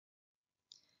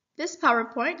This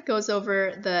PowerPoint goes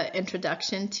over the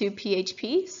introduction to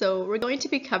PHP, so we're going to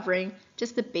be covering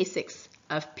just the basics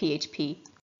of PHP.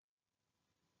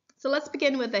 So let's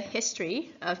begin with the history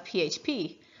of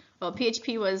PHP. Well,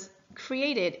 PHP was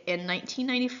created in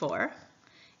 1994,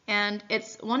 and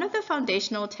it's one of the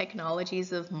foundational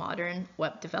technologies of modern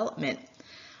web development.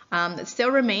 It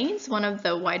still remains one of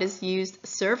the widest used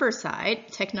server-side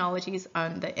technologies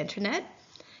on the internet,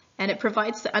 and it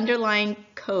provides the underlying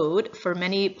code for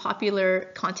many popular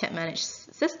content managed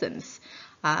systems,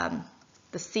 the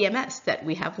CMS that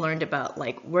we have learned about,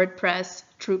 like WordPress,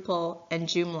 Drupal, and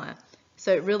Joomla.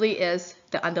 So it really is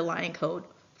the underlying code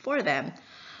for them.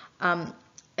 A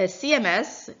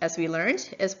CMS, as we learned,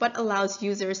 is what allows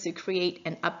users to create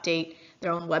and update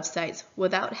their own websites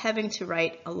without having to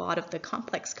write a lot of the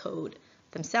complex code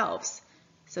themselves.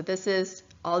 So this is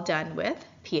all done with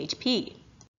PHP.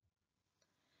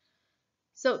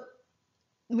 So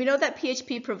we know that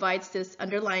PHP provides this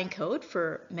underlying code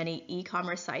for many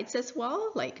e-commerce sites as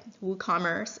well, like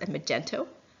WooCommerce and Magento.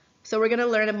 So we're going to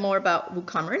learn more about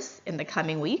WooCommerce in the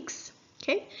coming weeks.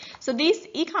 Okay, so these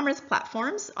e-commerce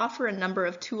platforms offer a number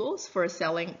of tools for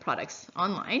selling products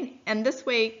online, and this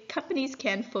way companies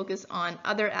can focus on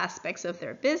other aspects of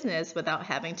their business without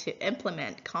having to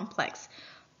implement complex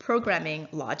programming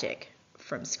logic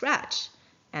from scratch,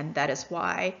 and that is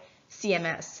why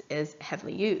CMS is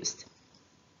heavily used.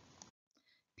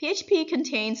 PHP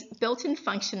contains built-in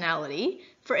functionality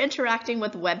for interacting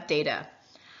with web data.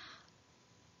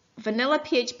 Vanilla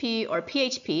PHP or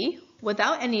PHP,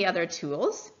 without any other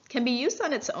tools, can be used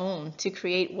on its own to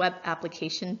create web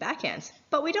application backends.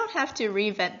 But we don't have to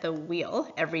reinvent the wheel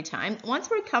every time. Once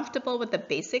we're comfortable with the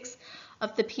basics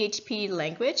of the PHP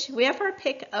language, we have our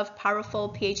pick of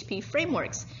powerful PHP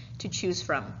frameworks to choose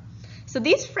from. So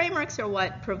these frameworks are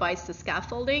what provides the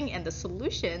scaffolding and the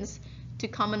solutions to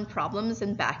common problems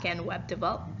in backend web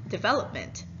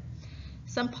development.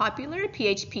 Some popular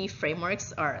PHP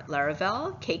frameworks are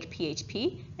Laravel, Cake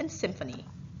PHP, and Symfony.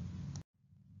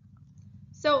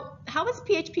 So how is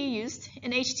PHP used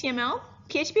in HTML?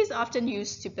 PHP is often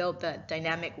used to build the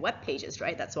dynamic web pages,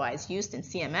 right? That's why it's used in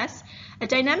CMS. A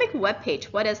dynamic web page,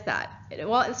 what is that?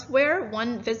 Well, it's where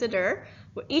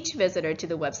each visitor to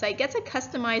the website gets a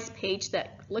customized page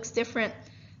that looks different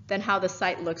than how the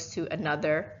site looks to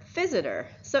another visitor.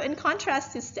 So in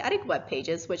contrast to static web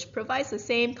pages, which provides the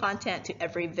same content to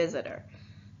every visitor,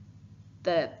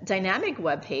 the dynamic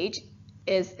web page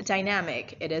is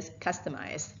dynamic. It is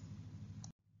customized,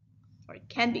 or it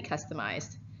can be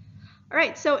customized. All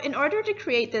right, so in order to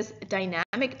create this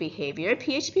dynamic behavior,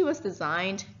 PHP was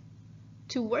designed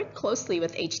to work closely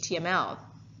with HTML.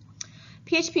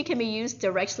 PHP can be used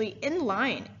directly in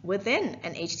line within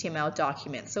an HTML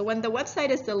document. So when the website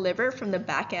is delivered from the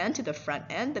back end to the front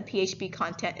end, the PHP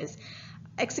content is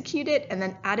executed and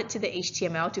then added to the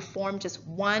HTML to form just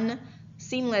one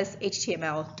seamless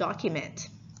HTML document.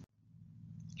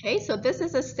 Okay, so this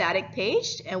is a static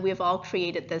page, and we've all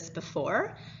created this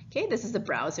before. Okay, this is the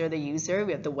browser, the user.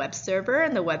 We have the web server,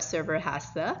 and the web server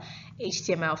has the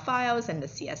HTML files and the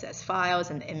CSS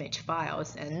files and the image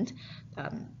files, and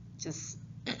just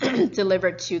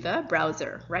delivered to the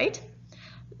browser, right?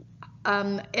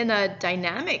 In a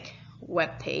dynamic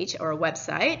web page or a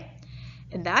website,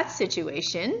 in that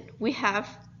situation, we have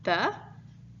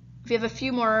a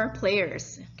few more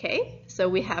players, okay? So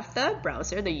we have the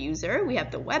browser, the user, we have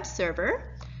the web server.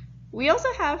 We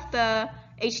also have the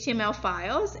HTML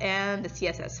files and the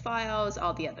CSS files,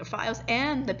 all the other files,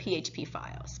 and the PHP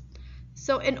files.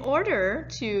 So in order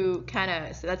to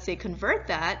let's say, convert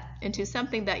that into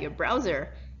something that your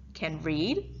browser can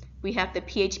read, we have the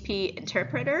PHP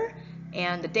interpreter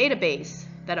and the database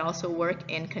that also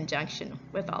work in conjunction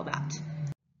with all that.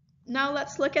 Now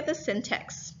let's look at the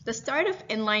syntax. The start of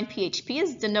inline PHP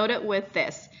is denoted with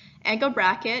this, angle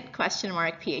bracket, question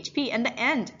mark, PHP, and the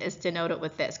end is denoted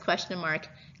with this, question mark,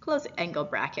 close angle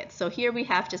bracket. So here we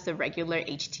have just a regular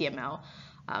HTML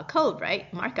code,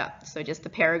 right? Markup. So just the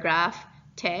paragraph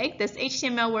tag. This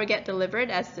HTML will get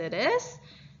delivered as it is,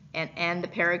 and end the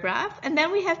paragraph. And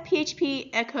then we have PHP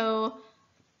echo,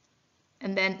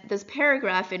 and then this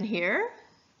paragraph in here,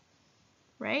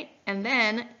 right? And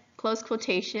then close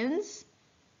quotations,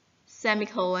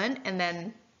 semicolon, and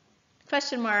then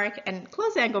question mark and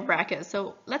close angle bracket.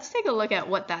 So let's take a look at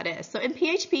what that is. So in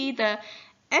PHP, the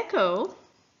echo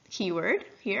keyword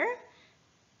here,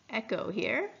 echo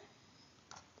here.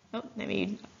 Oh, let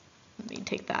me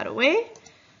take that away.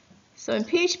 So in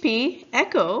PHP,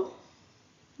 echo,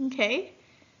 okay,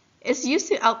 is used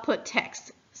to output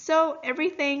text. So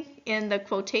everything in the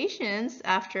quotations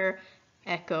after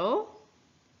echo,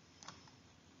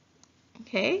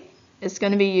 okay, is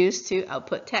going to be used to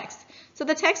output text. So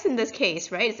the text in this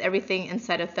case, right, is everything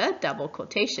inside of the double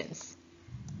quotations.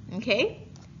 Okay?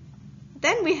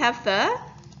 Then we have the,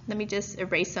 let me just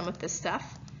erase some of this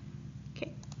stuff.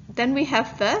 Okay. Then we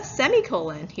have the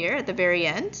semicolon here at the very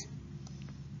end.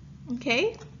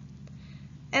 Okay?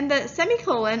 And the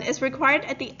semicolon is required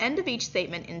at the end of each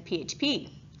statement in PHP.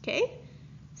 Okay?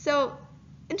 So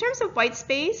in terms of white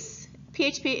space,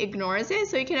 PHP ignores it,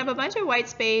 so you can have a bunch of white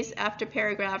space after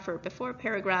paragraph or before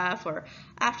paragraph or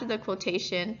after the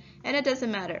quotation, and it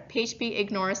doesn't matter. PHP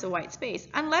ignores the white space.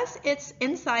 Unless it's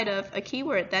inside of a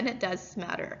keyword, then it does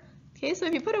matter. Okay, so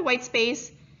if you put a white space,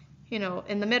 you know,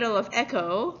 in the middle of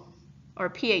echo or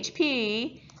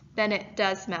PHP, then it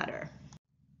does matter.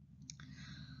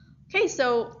 Okay,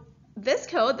 so this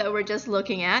code that we're just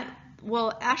looking at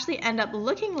will actually end up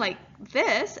looking like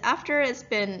this after it's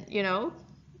been, you know,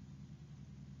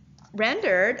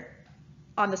 rendered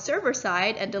on the server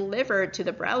side and delivered to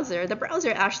the browser. The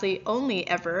browser actually only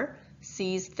ever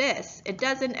sees this. It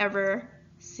doesn't ever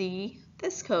see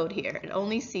this code here. It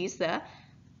only sees the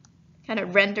kind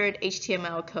of rendered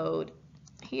HTML code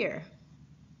here.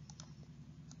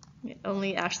 It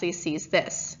only actually sees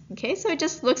this. Okay, so it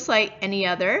just looks like any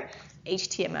other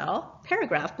HTML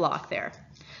paragraph block there.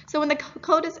 So when the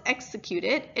code is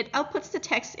executed, it outputs the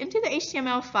text into the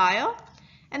HTML file,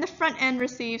 and the front end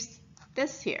receives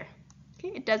this here.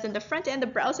 Okay, it doesn't. The front end, the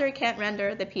browser can't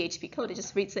render the PHP code. It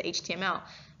just reads the HTML.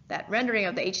 That rendering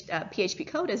of the PHP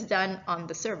code is done on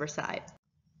the server side.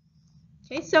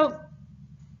 Okay, so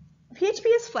PHP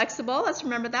is flexible, let's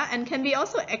remember that, and can be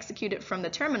also executed from the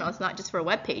terminal. It's not just for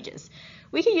web pages.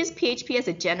 We can use PHP as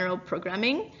a general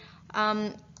programming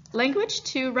language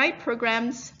to write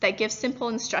programs that give simple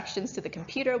instructions to the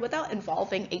computer without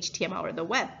involving HTML or the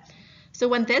web. So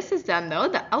when this is done, though,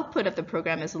 the output of the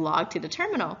program is logged to the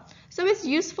terminal. So it's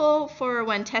useful for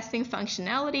when testing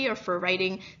functionality or for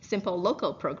writing simple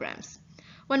local programs.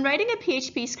 When writing a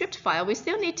PHP script file, we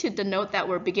still need to denote that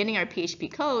we're beginning our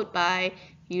PHP code by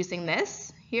using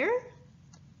this here,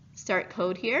 start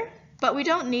code here, but we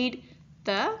don't need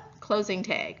the closing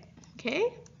tag,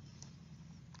 okay?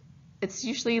 It's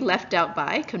usually left out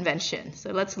by convention,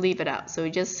 so let's leave it out. So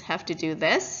we just have to do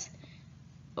this,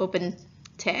 open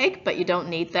tag, but you don't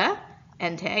need the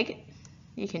end tag.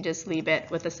 You can just leave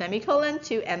it with a semicolon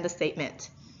to end the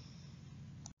statement.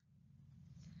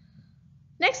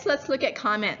 Next, let's look at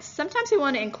comments. Sometimes we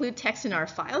want to include text in our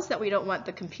files that we don't want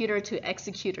the computer to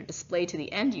execute or display to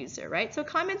the end user, right? So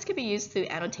comments can be used to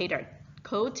annotate our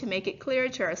code to make it clear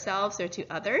to ourselves or to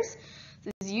others.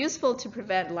 This is useful to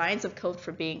prevent lines of code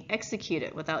from being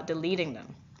executed without deleting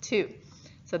them, too.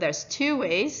 So there's two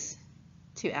ways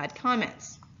to add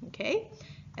comments, okay?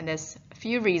 And there's a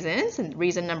few reasons, and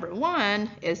reason number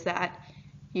one is that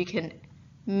you can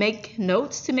make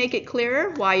notes to make it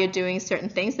clearer why you're doing certain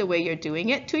things the way you're doing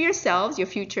it to yourselves, your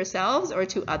future selves, or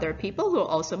to other people who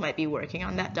also might be working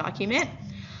on that document.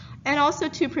 And also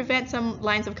to prevent some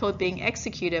lines of code being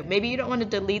executed. Maybe you don't want to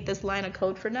delete this line of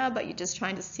code for now, but you're just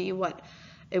trying to see what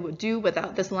it would do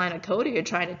without this line of code, or you're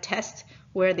trying to test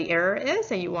where the error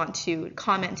is and you want to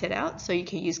comment it out, so you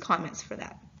can use comments for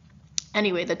that.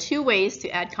 Anyway, the two ways to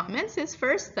add comments is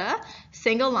first the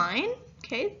single line,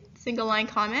 okay, single line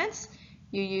comments.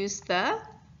 You use the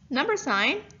number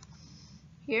sign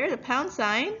here, the pound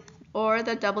sign, or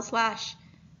the double slash,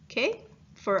 okay,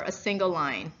 for a single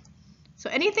line. So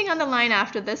anything on the line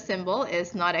after this symbol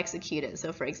is not executed.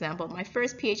 So for example, my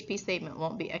first PHP statement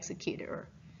won't be executed, or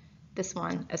this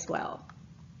one as well.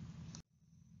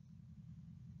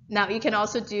 Now you can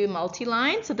also do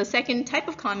multi-line. So the second type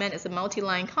of comment is a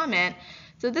multi-line comment.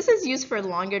 So this is used for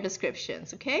longer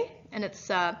descriptions, okay? And it's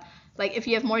like if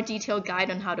you have more detailed guide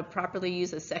on how to properly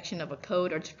use a section of a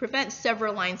code, or to prevent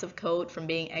several lines of code from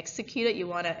being executed, you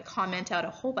want to comment out a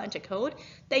whole bunch of code,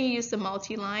 then you use the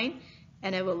multi-line,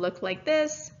 and it will look like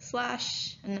this,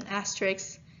 slash, and an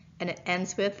asterisk, and it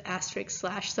ends with asterisk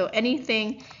slash. So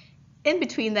anything in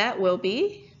between that will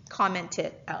be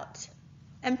commented out.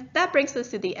 And that brings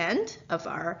us to the end of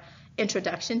our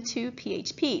introduction to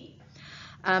PHP.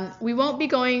 We won't be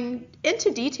going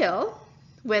into detail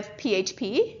with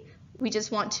PHP. We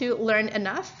just want to learn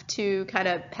enough to kind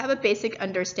of have a basic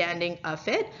understanding of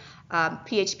it.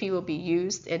 PHP will be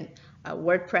used in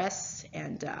WordPress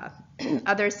and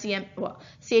other PHP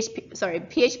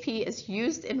is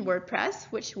used in WordPress,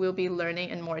 which we'll be learning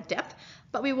in more depth,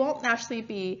 but we won't actually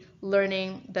be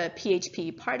learning the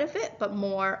PHP part of it, but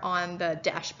more on the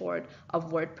dashboard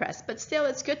of WordPress. But still,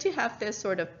 it's good to have this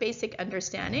sort of basic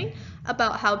understanding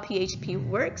about how PHP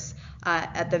works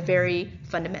at the very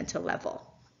fundamental level.